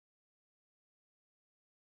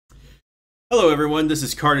Hello everyone, this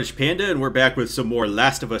is Carnage Panda and we're back with some more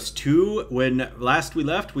Last of Us 2. When last we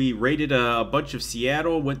left, we raided a bunch of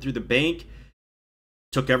Seattle, went through the bank,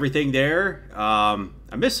 took everything there. I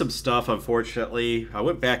missed some stuff, unfortunately. I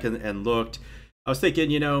went back and looked. I was thinking,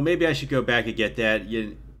 maybe I should go back and get that.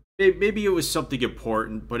 Maybe it was something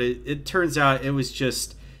important, but it turns out it was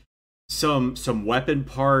just some weapon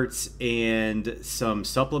parts and some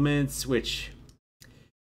supplements, which...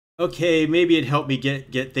 okay, maybe it helped me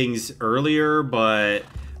get things earlier, but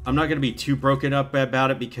I'm not going to be too broken up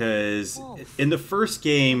about it because in the first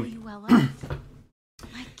game, I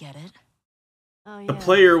get it. the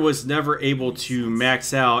player was never able to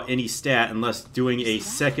max out any stat unless doing a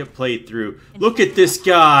second playthrough. Look at this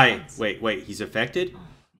guy! Wait, he's affected?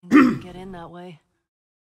 Get in that way.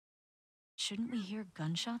 Shouldn't we hear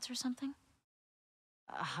gunshots or something?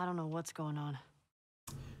 I don't know what's going on.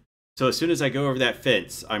 So as soon as I go over that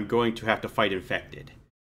fence, I'm going to have to fight infected.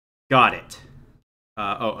 Got it.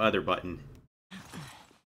 Other button.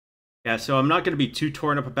 Yeah, so I'm not going to be too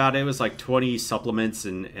torn up about it. It was like 20 supplements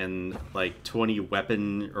and like 20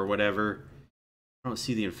 weapon or whatever. I don't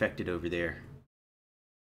see the infected over there.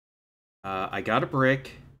 I got a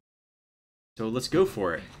brick. So let's go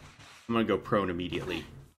for it. I'm going to go prone immediately.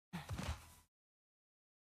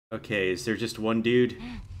 Okay, is there just one dude?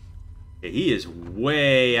 He is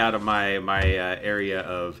way out of my area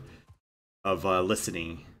of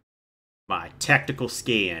listening. My tactical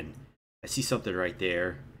scan. I see something right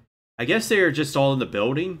there. I guess they are just all in the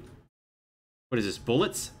building. What is this?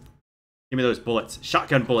 Bullets? Give me those bullets.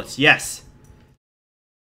 Shotgun bullets. Yes.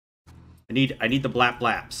 I need the blap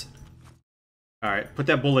blaps. All right, put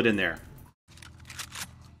that bullet in there.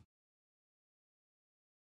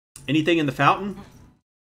 Anything in the fountain?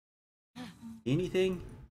 Anything?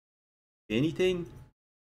 Anything?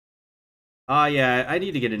 Yeah, I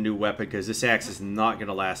need to get a new weapon because this axe is not going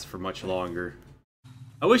to last for much longer.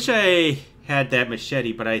 I wish I had that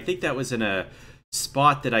machete, but I think that was in a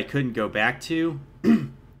spot that I couldn't go back to.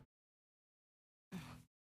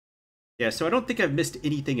 Yeah, so I don't think I've missed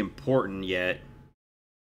anything important yet.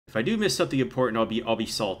 If I do miss something important, I'll be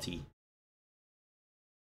salty.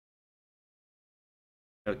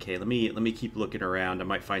 Okay, let me keep looking around. I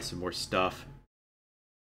might find some more stuff.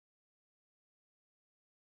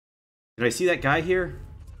 Did I see that guy here?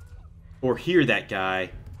 Or hear that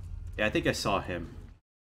guy? Yeah, I think I saw him.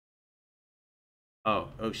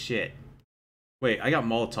 Oh shit. Wait, I got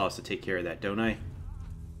Molotovs to take care of that, don't I?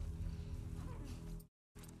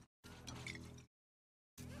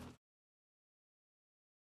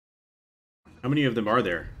 How many of them are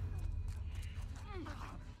there?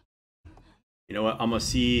 You know what? I'm gonna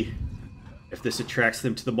see if this attracts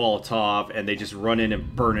them to the Molotov and they just run in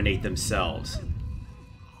and burninate themselves.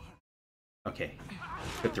 Okay,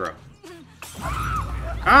 good throw.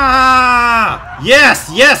 Ah!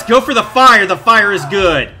 Yes! Go for the fire! The fire is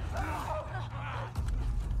good!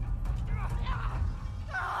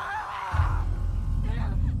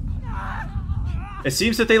 It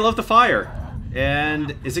seems that they love the fire.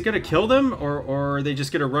 And is it gonna kill them? Or are they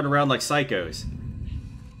just gonna run around like psychos?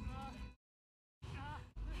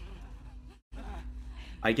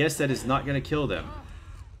 I guess that is not gonna kill them.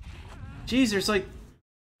 Jeez, there's like...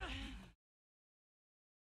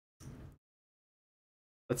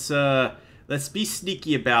 Let's be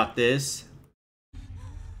sneaky about this.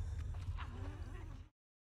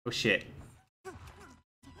 Oh shit.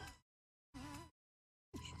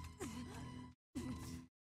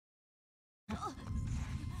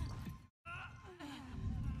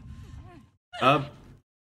 Let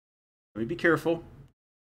me be careful.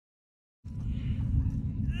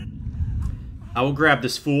 I will grab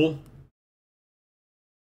this fool.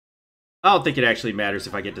 I don't think it actually matters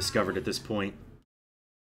if I get discovered at this point.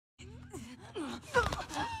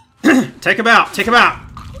 Take him out! Take him out!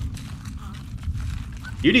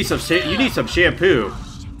 You need some shampoo.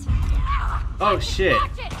 Oh shit!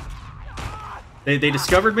 They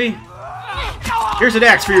discovered me. Here's an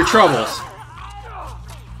axe for your troubles.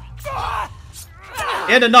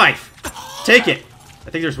 And a knife. Take it.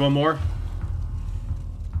 I think there's one more.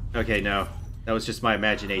 Okay, no, that was just my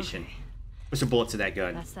imagination. Put some bullets in that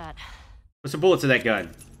gun. That's that. Put some bullets in that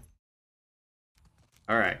gun.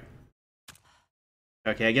 All right.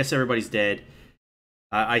 Okay, I guess everybody's dead.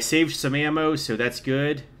 I saved some ammo, so that's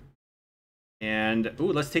good. And,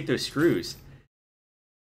 ooh, let's take those screws.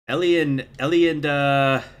 Ellie and,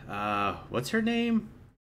 what's her name?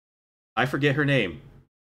 I forget her name.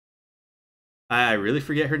 I really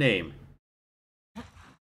forget her name.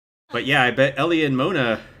 But yeah, I bet Ellie and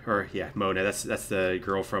Mona, or yeah, Mona, that's the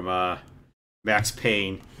girl from, Max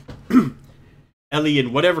Payne. Ellie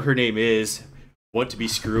and whatever her name is, Want to be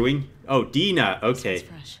screwing? Oh, Dina. Okay.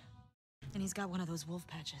 Smells fresh. And he's got one of those wolf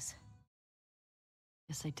patches.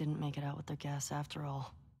 Guess they didn't make it out with their gas after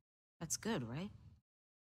all. That's good, right?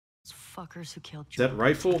 Those fuckers who killed Is that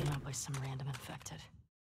rifle? taken out by some random infected.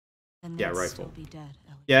 And Yeah, they'd rifle. still be dead,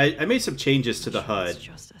 Ellie. Yeah, I made some changes to the Sure it's HUD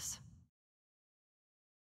justice.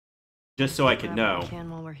 just so I could Grab what know. we can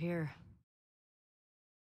while we're here.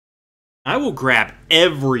 I will grab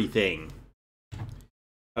everything.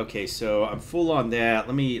 Okay, so I'm full on that.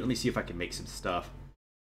 Let me see if I can make some stuff.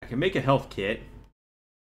 I can make a health kit.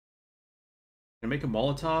 Can I make a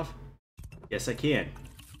Molotov? Yes, I can.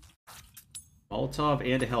 Molotov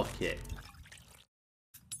and a health kit.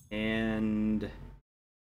 And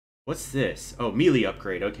what's this? Oh, melee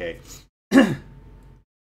upgrade. Okay.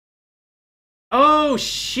 Oh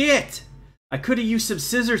shit! I could have used some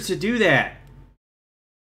scissors to do that.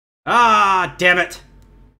 Ah, damn it!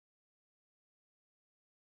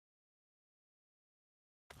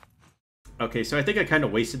 Okay, so I think I kind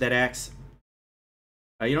of wasted that axe.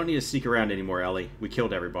 You don't need to sneak around anymore, Ellie. We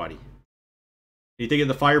killed everybody. Anything in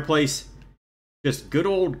the fireplace? Just good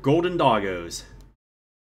old golden doggos.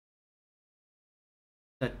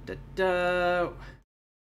 Da, da, da.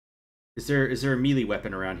 Is there a melee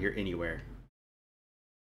weapon around here anywhere?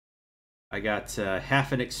 I got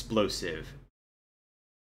half an explosive.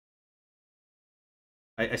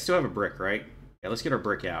 I still have a brick, right? Yeah, let's get our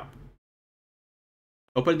brick out.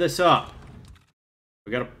 Open this up.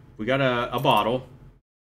 We got a bottle.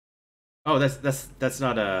 Oh, that's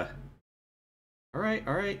not a. All right.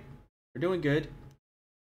 We're doing good.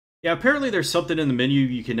 Yeah, apparently there's something in the menu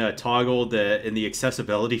you can toggle in the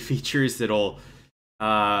accessibility features that'll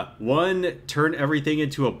one, turn everything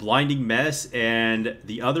into a blinding mess, and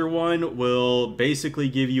the other one will basically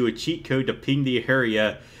give you a cheat code to ping the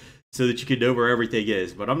area so that you can know where everything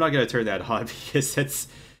is. But I'm not gonna turn that on because that's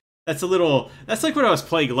like when I was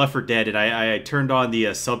playing Left 4 Dead and I turned on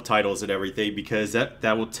the subtitles and everything, because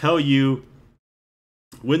that will tell you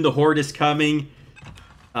when the horde is coming,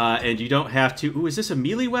 and you don't have to. Ooh, is this a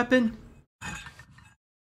melee weapon?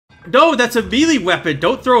 No, that's a melee weapon.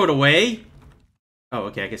 Don't throw it away. Oh,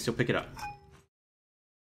 okay, I can still pick it up.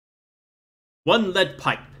 One lead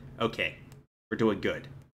pipe. Okay, we're doing good.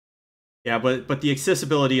 Yeah, but the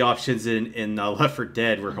accessibility options in Left 4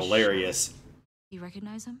 Dead were hilarious. You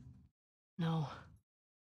recognize him? No.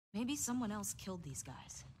 Maybe someone else killed these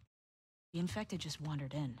guys. The infected just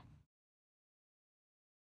wandered in.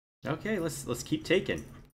 Okay, let's keep taking.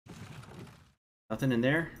 Nothing in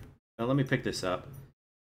there? Oh, let me pick this up.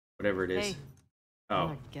 Whatever it is. Hey. Oh.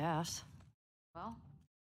 I guess. Well,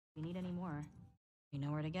 if you need any more, you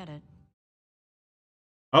know where to get it.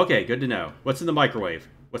 Okay, good to know. What's in the microwave?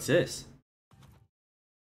 What's this?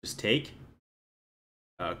 Just take.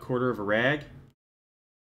 A quarter of a rag.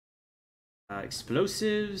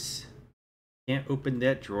 Explosives. Can't open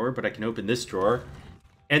that drawer, but I can open this drawer.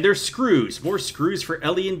 And there's screws. More screws for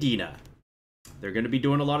Ellie and Dina. They're going to be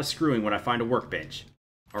doing a lot of screwing when I find a workbench.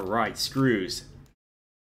 Alright, screws.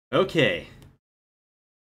 Okay.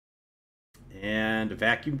 And a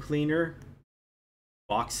vacuum cleaner.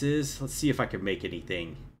 Boxes. Let's see if I can make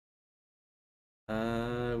anything.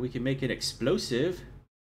 We can make an explosive.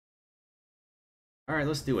 Alright,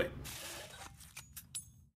 let's do it.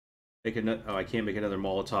 Make another. Oh, I can't make another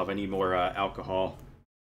Molotov. I need more alcohol.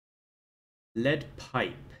 Lead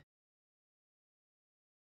pipe.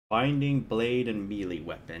 Binding, blade, and melee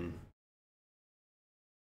weapon.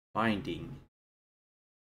 Binding.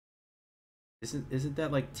 Isn't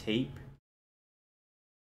that like tape?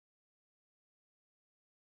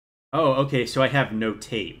 Oh, okay, so I have no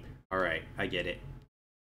tape. Alright, I get it.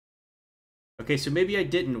 Okay, so maybe I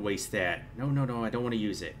didn't waste that. No, I don't want to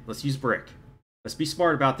use it. Let's use brick. Let's be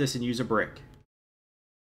smart about this and use a brick.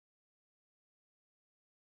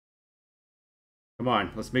 Come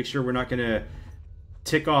on, let's make sure we're not going to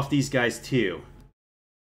tick off these guys too.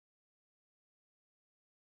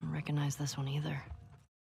 I don't recognize this one either.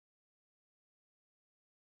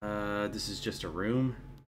 This is just a room.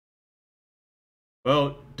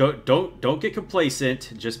 Well, don't get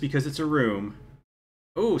complacent just because it's a room.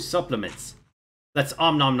 Oh, supplements. Let's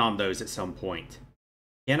nom nom those at some point.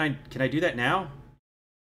 Can I do that now?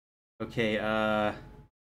 Okay, yeah,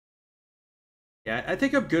 I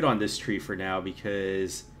think I'm good on this tree for now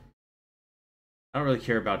because I don't really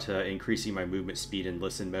care about increasing my movement speed in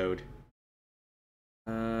listen mode.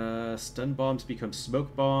 Stun bombs become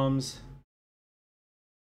smoke bombs.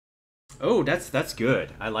 Oh, that's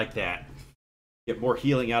good. I like that. Get more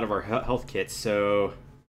healing out of our health kits, so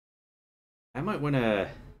I might want to.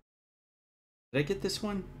 Did I get this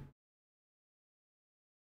one?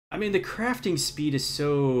 I mean, the crafting speed is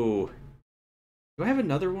so Do I have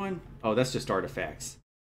another one? Oh, that's just artifacts.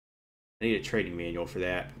 I need a trading manual for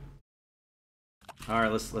that. All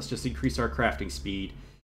right, let's just increase our crafting speed,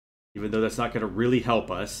 even though that's not going to really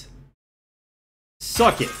help us.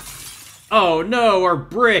 Suck it! Oh no, our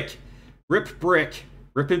brick! Rip brick.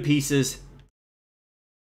 Rip in pieces.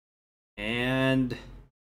 And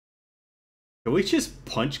can we just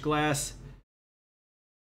punch glass?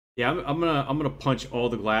 Yeah, I'm gonna punch all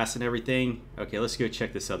the glass and everything. Okay, let's go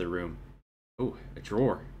check this other room. Oh, a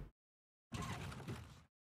drawer.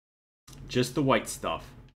 Just the white stuff.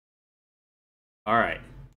 All right.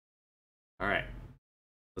 All right.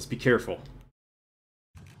 Let's be careful.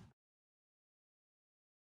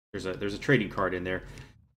 There's a trading card in there.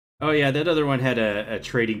 Oh yeah, that other one had a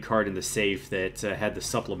trading card in the safe that had the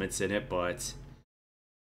supplements in it, but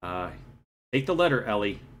take the letter,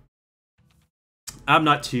 Ellie. I'm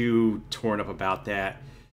not too torn up about that.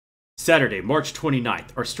 Saturday, March 29th.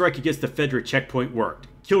 Our strike against the Fedra checkpoint worked.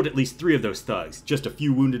 Killed at least 3 of those thugs. Just a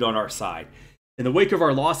few wounded on our side. In the wake of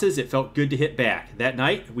our losses, it felt good to hit back. That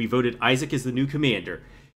night, we voted Isaac as the new commander.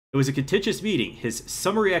 It was a contentious meeting. His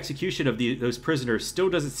summary execution of those prisoners still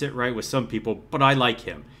doesn't sit right with some people, but I like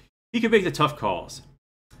him. He can make the tough calls.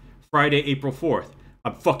 Friday, April 4th.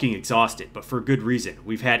 I'm fucking exhausted, but for a good reason.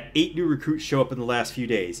 We've had 8 new recruits show up in the last few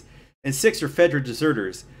days, and 6 are Fedra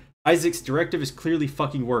deserters. Isaac's directive is clearly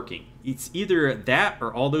fucking working. It's either that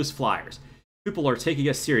or all those flyers. People are taking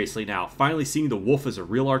us seriously now, finally seeing the wolf as a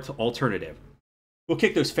real alternative. We'll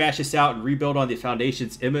kick those fascists out and rebuild on the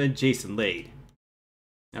foundations Emma and Jason laid.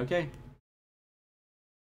 Okay.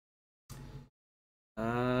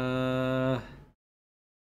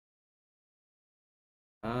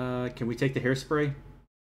 Can we take the hairspray?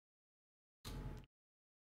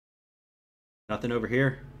 Nothing over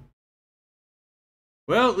here?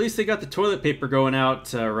 Well, at least they got the toilet paper going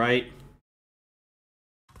out, right?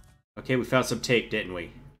 Okay, we found some tape, didn't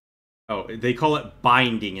we? Oh, they call it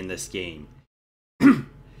binding in this game.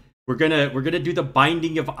 We're gonna do the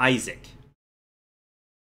binding of Isaac.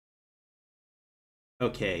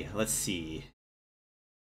 Okay, let's see.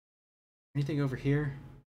 Anything over here?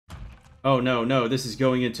 Oh no, this is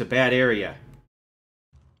going into bad area.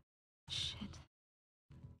 Shit.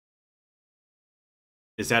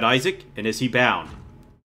 Is that Isaac? And is he bound?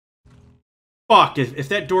 Fuck, if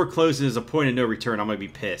that door closes as a point of no return, I'm gonna be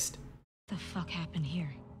pissed. What the fuck happened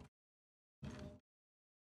here?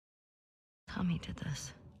 Tommy did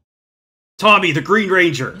this. Tommy, the Green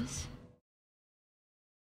Ranger! This?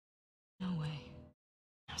 No way.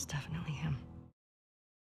 That's definitely him.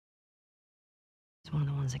 He's one of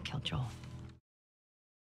the ones that killed Joel.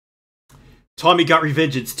 Tommy got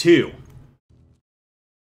revengeance too.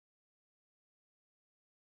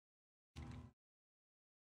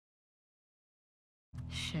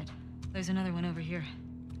 Shit. There's another one over here.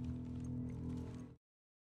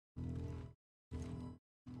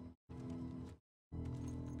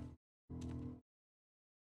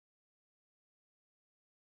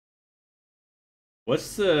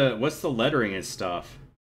 What's the lettering and stuff?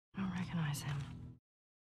 I don't recognize him.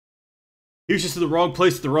 He was just in the wrong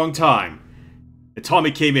place at the wrong time. And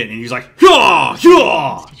Tommy came in and he's like, "Hyah!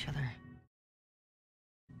 Hyah!" Against each other.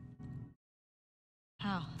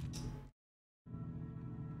 How?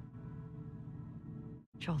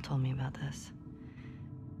 Joel told me about this.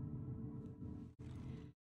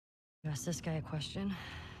 You ask this guy a question,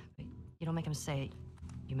 but you don't make him say it.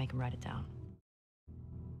 You make him write it down.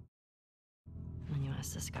 And then you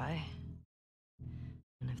ask this guy,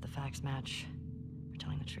 and if the facts match, you're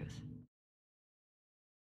telling the truth.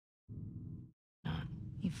 Not.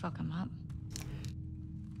 You fuck him up.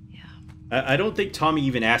 Yeah. I don't think Tommy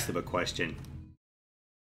even asked him a question.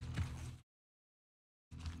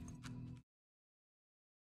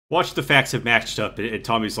 Watch the facts have matched up, and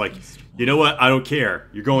Tommy's like, you know what? I don't care.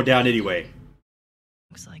 You're going down anyway.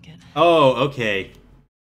 Looks like it. Oh, okay.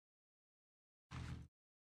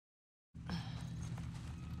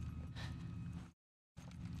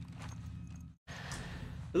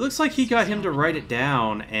 It looks like he got him to write it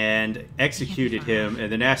down and executed him, and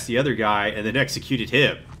then asked the other guy, and then executed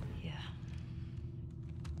him. Yeah.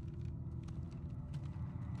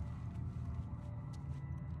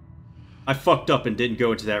 I fucked up and didn't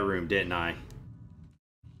go into that room, didn't I?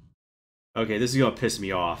 Okay, this is gonna piss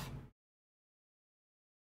me off.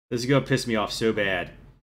 This is gonna piss me off so bad.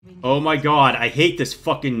 Oh my god, I hate this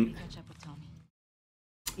fucking...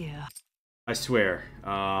 Yeah. I swear.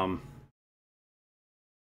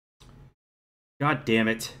 God damn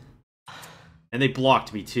it. And they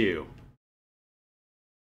blocked me too.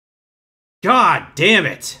 God damn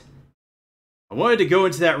it! I wanted to go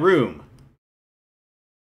into that room.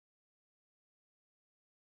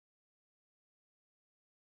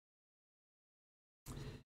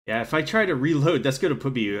 Yeah, if I try to reload, that's going to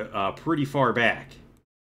put me pretty far back.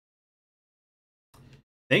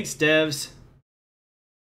 Thanks, devs.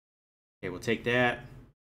 Okay, we'll take that.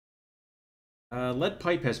 Lead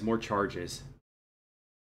pipe has more charges.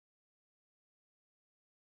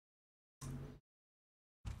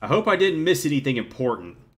 I hope I didn't miss anything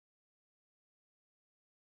important.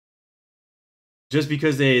 Just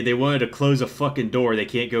because they wanted to close a fucking door, they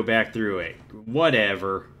can't go back through it.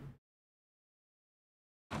 Whatever.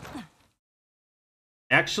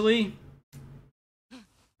 Actually...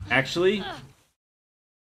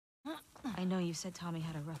 I know you said Tommy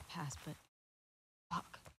had a rough past, but...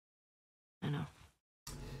 Fuck. I know.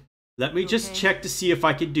 Let me just check to see if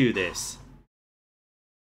I can do this.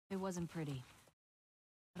 It wasn't pretty.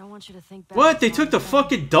 I don't want you to think back. What? They took the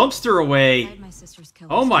fucking dumpster away!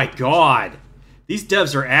 Oh my god! These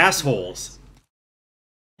devs are assholes.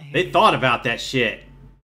 They thought about that shit.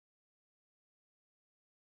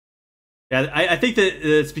 Yeah, I think that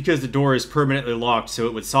it's because the door is permanently locked, so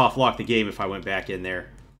it would soft lock the game if I went back in there.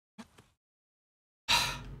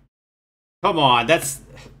 Come on, that's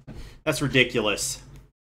ridiculous.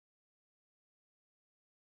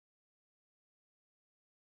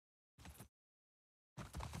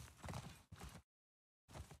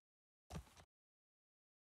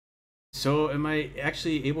 So, am I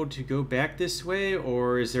actually able to go back this way,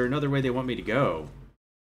 or is there another way they want me to go?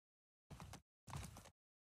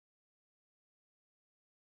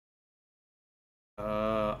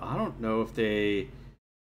 I don't know if they...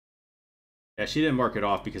 Yeah, she didn't mark it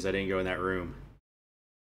off because I didn't go in that room.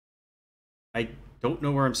 I don't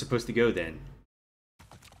know where I'm supposed to go then.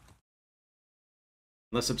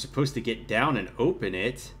 Unless I'm supposed to get down and open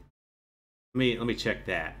it. Let me check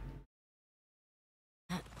that.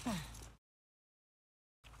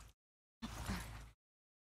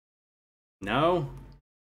 No?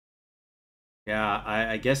 Yeah,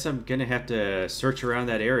 I guess I'm gonna have to search around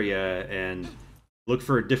that area and look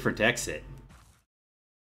for a different exit.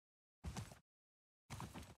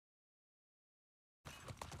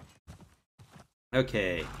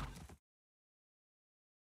 Okay.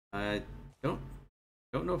 I don't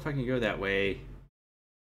know if I can go that way.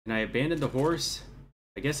 Can I abandon the horse?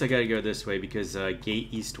 I guess I gotta go this way because gate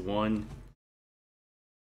East 1.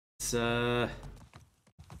 It's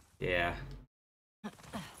yeah.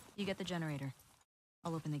 You get the generator.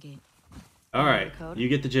 I'll open the gate. All right, you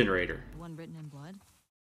get the generator. The one written in blood?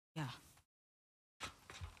 Yeah.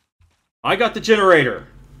 I got the generator.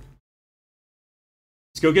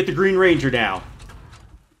 Let's go get the Green Ranger now.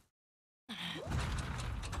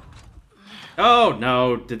 Oh,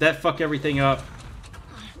 no. Did that fuck everything up?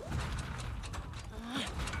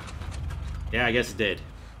 Yeah, I guess it did.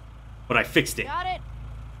 But I fixed it. Got it.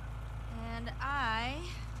 And I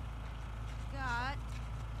got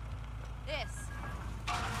this.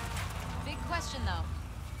 Big question, though.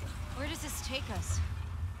 Where does this take us?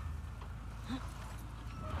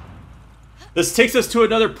 This takes us to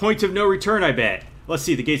another point of no return, I bet. Let's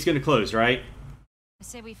see, the gate's gonna close, right? I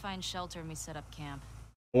say we find shelter and we set up camp.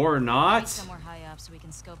 Or not? Somewhere high up so we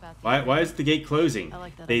can scope out the Why is the gate closing? I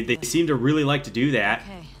like that They seem to really like to do that.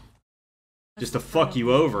 Okay. Just to fuck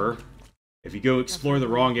you over if you go explore the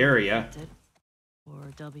wrong area.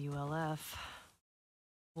 Or WLF.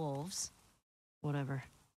 Wolves. Whatever.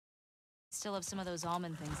 Still have some of those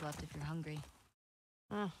almond things left if you're hungry.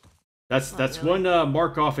 That's really one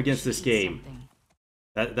mark off against this game.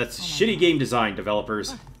 That's shitty game design,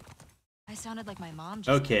 developers. I sounded like my mom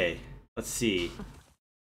just Okay, let's see.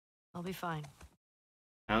 I'll be fine.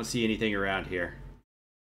 I don't see anything around here.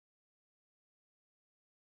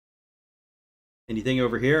 Anything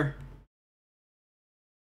over here?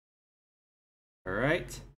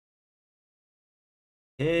 Alright.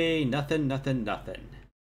 Hey, nothing.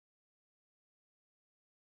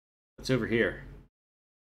 What's over here?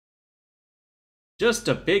 Just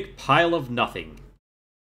a big pile of nothing.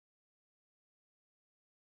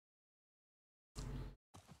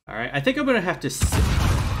 Alright, I think I'm gonna have to...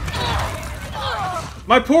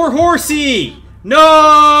 My poor Horsie!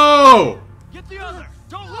 No! Get the other!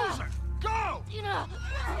 Don't lose her! Go!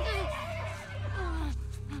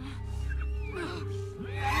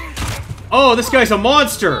 Oh, this guy's a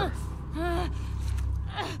monster! I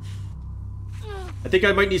think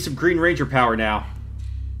I might need some Green Ranger power now.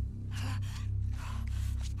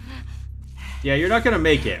 Yeah, you're not gonna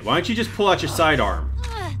make it. Why don't you just pull out your sidearm?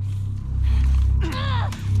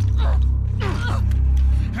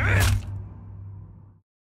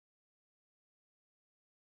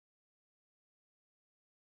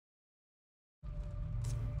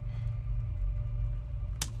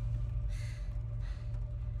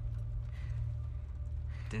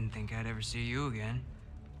 Didn't think I'd ever see you again.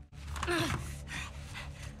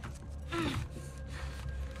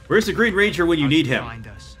 Where's the Green Ranger when you need him? Find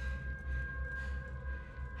us.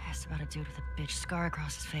 I asked about a dude with a bitch scar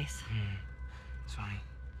across his face. It's funny.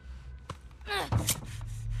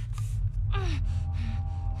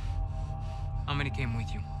 How many came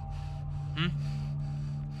with you?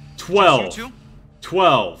 12. Just you two?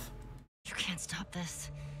 12. You can't stop this.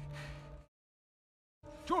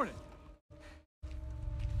 Jordan!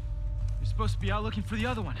 You're supposed to be out looking for the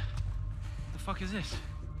other one. What the fuck is this?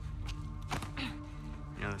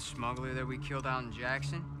 You know the smuggler that we killed out in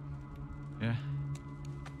Jackson? Yeah?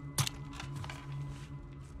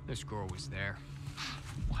 This girl was there.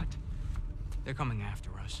 What? They're coming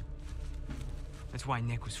after us. That's why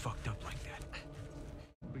Nick was fucked up like that.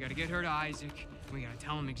 We gotta get her to Isaac. We gotta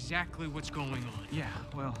tell him exactly what's going on. Yeah,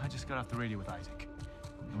 well, I just got off the radio with Isaac.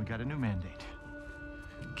 And we got a new mandate.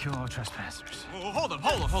 Kill all trespassers. Oh, hold up.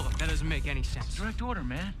 That doesn't make any sense. Direct order,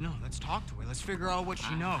 man. No, let's talk to her. Let's figure out what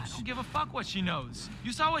she knows. I don't give a fuck what she knows.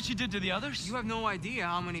 You saw what she did to the others? You have no idea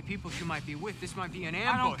how many people she might be with. This might be an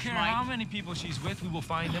ambush, I don't care Mike. how many people she's with. We will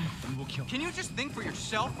find them. We will kill them. Can you just think for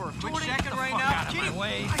yourself for a quick Jordan, second get the right fuck now? out of my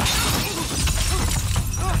way.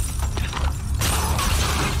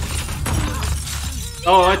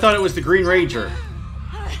 Oh, I thought it was the Green Ranger.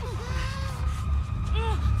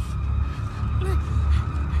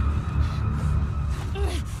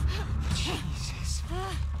 Jesus.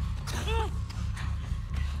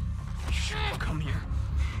 You should have come here.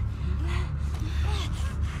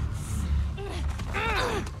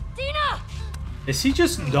 Dina! Is he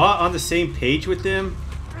just not on the same page with them?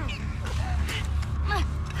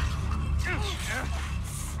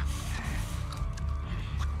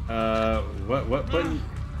 What button?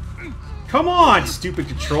 Come on, stupid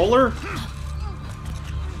controller!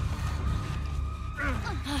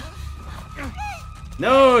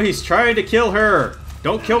 No, he's trying to kill her.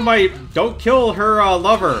 Don't kill her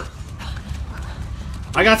lover.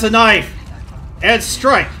 I got the knife. And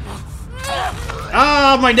strike.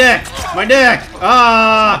 Ah, my neck! My neck!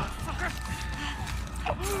 Ah!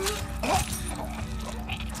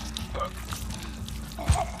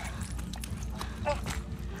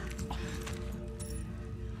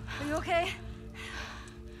 Are you okay?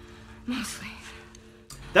 Mostly.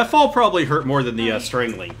 That fall probably hurt more than the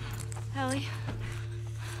strangling. Ellie,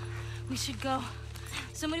 we should go.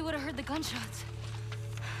 Somebody would have heard the gunshots.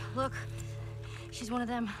 Look, she's one of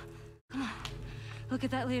them. Come on, look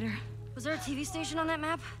at that later. Was there a TV station on that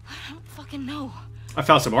map? I don't fucking know. I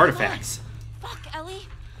found some artifacts. Fuck, Ellie.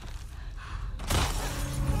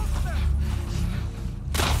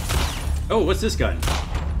 Oh, what's this gun?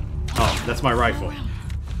 Oh, that's my rifle.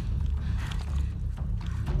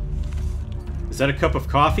 Is that a cup of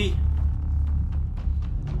coffee?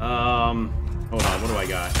 Hold on, what do I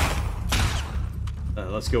got?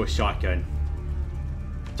 Let's go with shotgun.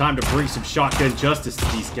 Time to bring some shotgun justice to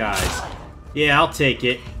these guys. Yeah, I'll take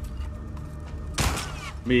it.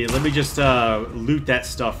 Let me just loot that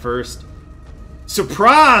stuff first.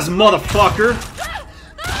 Surprise, motherfucker!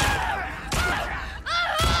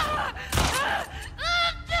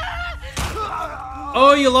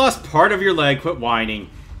 Oh, you lost part of your leg. Quit whining.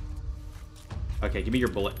 Okay, give me your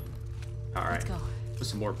bullet. Alright. Let's go. Put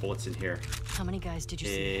some more bullets in here. How many guys did you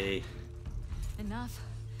see? Enough.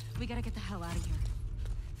 We gotta get the hell out of here.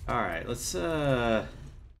 Alright, let's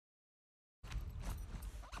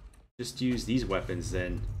just use these weapons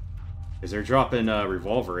then. Because they're dropping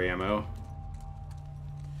revolver ammo.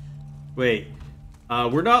 Wait.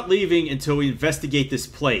 We're not leaving until we investigate this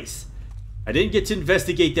place. I didn't get to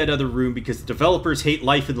investigate that other room because the developers hate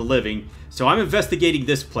life in the living, so I'm investigating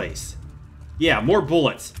this place. Yeah, more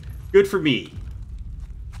bullets. Good for me.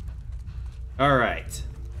 Alright.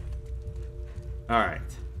 Alright.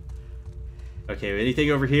 Okay,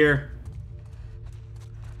 anything over here?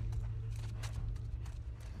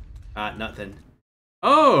 Nothing.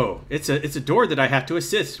 Oh! It's a door that I have to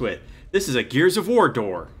assist with. This is a Gears of War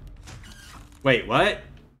door. Wait, what?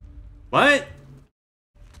 What?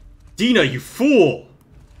 Dina, you fool!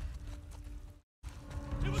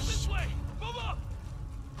 It was this way! Move up!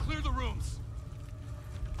 Clear the rooms.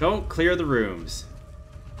 Don't clear the rooms.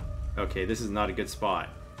 Okay, this is not a good spot.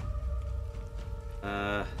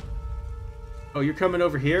 Oh, you're coming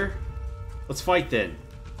over here? Let's fight then.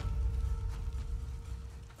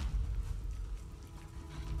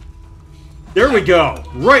 There we go!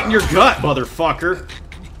 Right in your gut, motherfucker!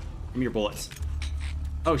 Give me your bullets.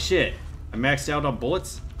 Oh shit. I maxed out on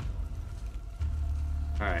bullets?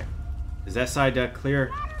 Alright. Is that side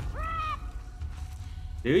clear?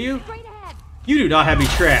 Do you? You do not have me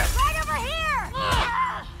trapped. Right over here!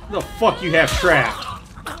 The fuck you have trapped?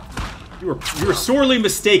 You were sorely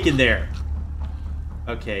mistaken there.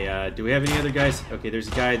 Okay, do we have any other guys? Okay, there's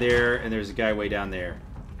a guy there, and there's a guy way down there.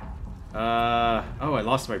 Oh, I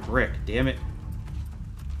lost my brick. Damn it.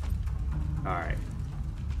 Alright.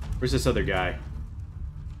 Where's this other guy?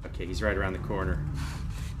 Okay, he's right around the corner.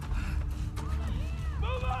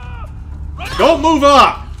 Move up! Don't move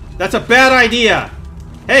up! That's a bad idea!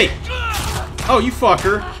 Hey! Oh, you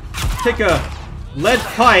fucker. Take a lead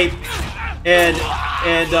pipe and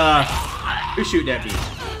who's shooting at me?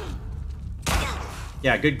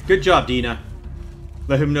 Yeah, good job, Dina.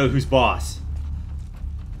 Let him know who's boss.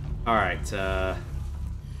 Alright, are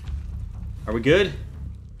we good?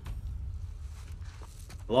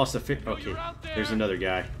 I lost the okay, there's another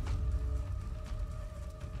guy.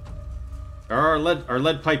 Our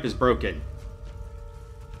lead pipe is broken.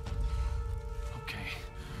 Okay.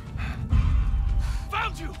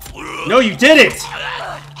 Found you! No, you didn't!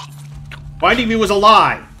 Finding me was a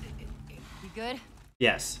lie. You good?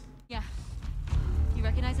 Yes. Yeah. You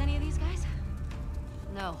recognize any of these guys?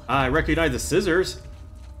 No. I recognize the scissors.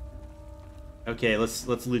 Okay, let's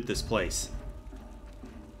loot this place.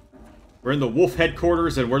 We're in the wolf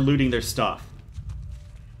headquarters and we're looting their stuff.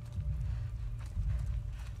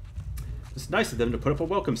 It's nice of them to put up a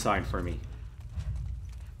welcome sign for me.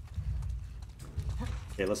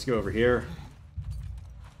 Okay, let's go over here.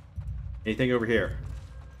 Anything over here?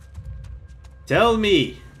 Tell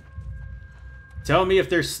me! Tell me if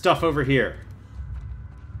there's stuff over here.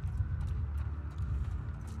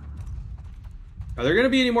 Are there going to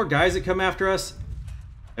be any more guys that come after us?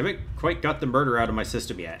 I haven't quite got the murder out of my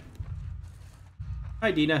system yet.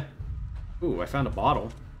 Hi, Dina. Ooh, I found a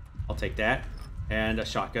bottle. I'll take that. And a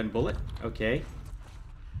shotgun bullet. Okay.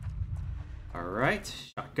 Alright.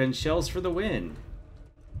 Shotgun shells for the win.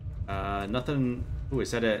 Nothing... Ooh,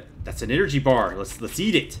 is that a... That's an energy bar. Let's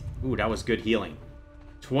eat it. Ooh, that was good healing.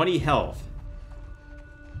 20 health.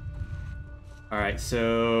 Alright,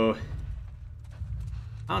 so...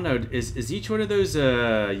 I don't know. Is each one of those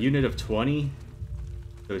a unit of 20?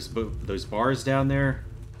 Those bars down there?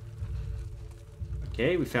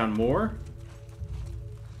 Okay, we found more.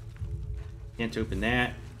 Can't open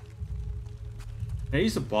that. Can I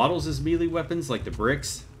use the bottles as melee weapons, like the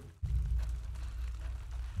bricks?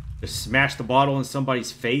 Just smash the bottle in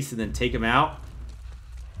somebody's face and then take them out?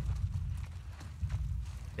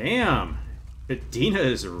 Damn. Dina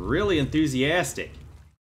is really enthusiastic.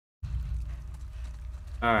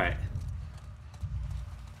 Alright.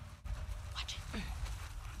 Watch it.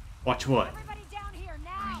 Watch what? Everybody down here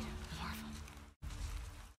now.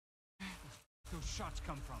 Those shots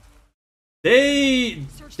come from.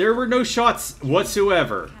 There were no shots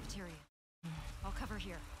whatsoever. Cafeteria. I'll cover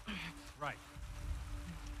here. Right.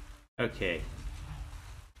 Okay.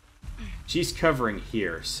 She's covering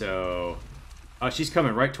here, so... Oh, she's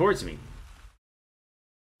coming right towards me.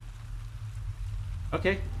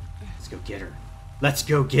 Okay. Let's go get her. Let's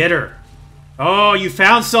go get her. Oh, you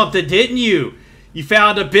found something, didn't you? You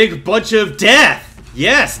found a big bunch of death.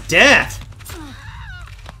 Yes, death.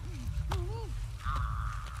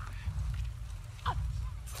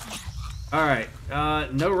 Alright,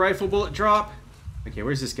 no rifle bullet drop. Okay,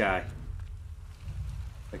 where's this guy?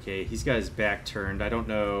 Okay, he's got his back turned. I don't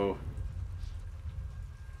know.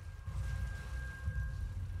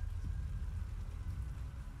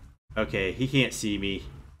 Okay, he can't see me.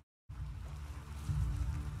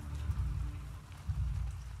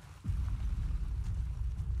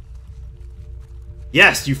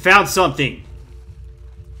 Yes, you found something.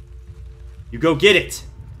 You go get it.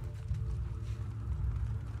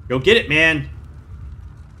 Go get it, man.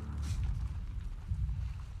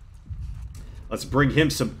 Let's bring him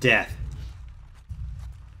some death.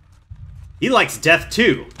 He likes death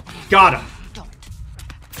too. Got him.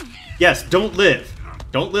 Yes, don't live.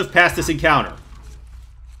 Don't live past this encounter.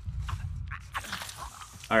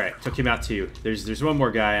 Alright, took him out too. There's one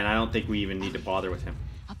more guy, and I don't think we even need to bother with him.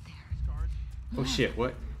 Up there. Oh shit,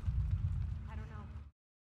 what? I don't know.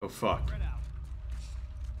 Oh fuck.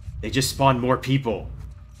 They just spawned more people.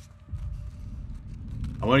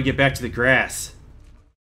 I want to get back to the grass.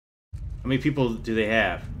 How many people do they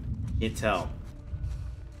have? Can't tell.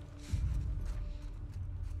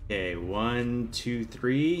 Okay, 1, 2,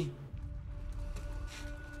 3.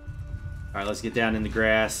 Alright, let's get down in the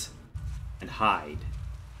grass and hide.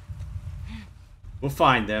 We'll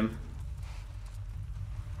find them.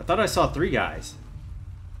 I thought I saw 3 guys.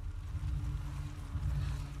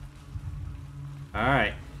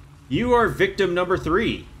 Alright. You are victim number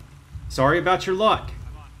 3. Sorry about your luck.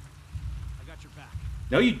 I got your back.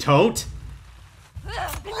 No, you don't.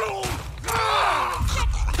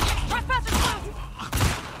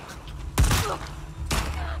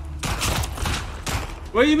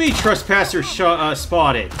 What do you mean trespasser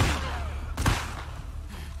spotted?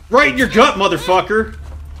 Right in your gut, motherfucker!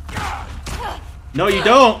 No, you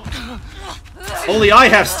don't! Only I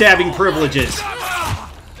have stabbing privileges!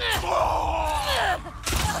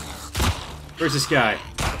 Where's this guy?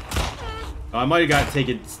 Oh, I might have got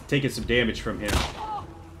taken some damage from him.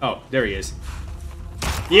 Oh, there he is.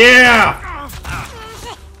 Yeah!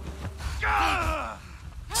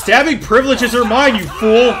 Stabbing privileges are mine, you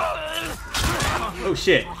fool! Oh,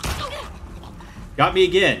 shit. Got me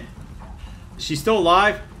again. Is she still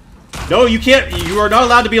alive? No, you can't. You are not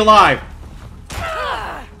allowed to be alive.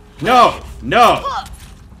 No. No.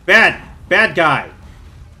 Bad guy.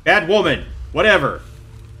 Bad woman. Whatever.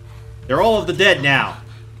 They're all of the dead now.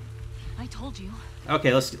 I told you.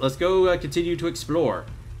 Okay, let's go continue to explore.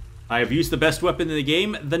 I have used the best weapon in the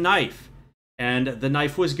game, the knife. And the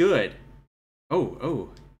knife was good. Oh,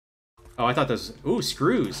 I thought those... Ooh,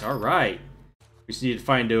 screws. All right. We just need to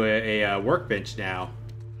find a workbench now.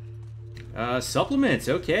 Supplements.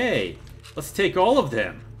 Okay. Let's take all of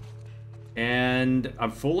them. And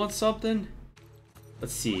I'm full on something?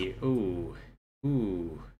 Let's see. Ooh.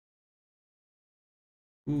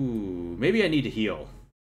 Maybe I need to heal.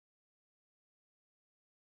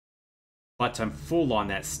 But I'm full on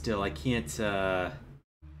that still. I can't,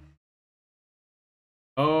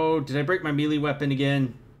 Oh, did I break my melee weapon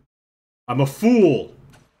again? I'm a fool!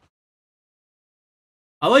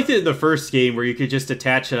 I liked it in the first game where you could just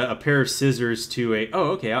attach a pair of scissors to a...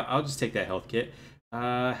 Oh, okay, I'll just take that health kit.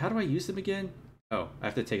 How do I use them again? Oh, I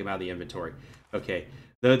have to take them out of the inventory. Okay.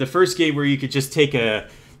 The first game where you could just take a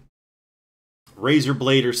razor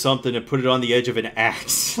blade or something and put it on the edge of an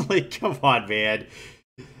axe. Like, come on, man.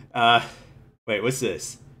 Wait, what's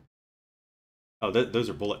this? Oh, those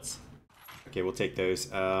are bullets. Okay, we'll take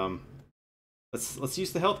those. Let's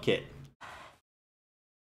use the health kit.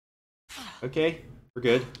 Okay, we're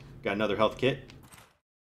good. Got another health kit.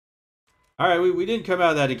 Alright, we didn't come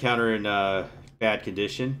out of that encounter in bad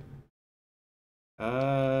condition.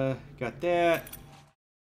 Got that.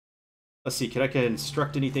 Let's see, can I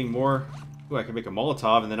construct anything more? Ooh, I can make a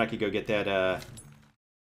Molotov, and then I could go get that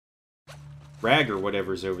rag or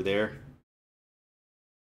whatever's over there.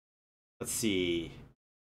 Let's see.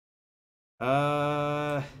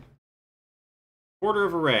 Quarter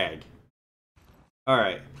of a rag.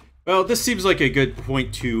 Alright. Well, this seems like a good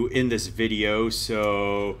point to end this video,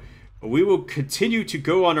 so we will continue to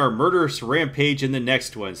go on our murderous rampage in the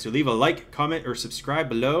next one. So leave a like, comment, or subscribe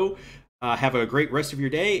below. Have a great rest of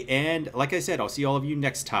your day, and like I said, I'll see all of you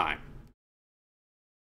next time.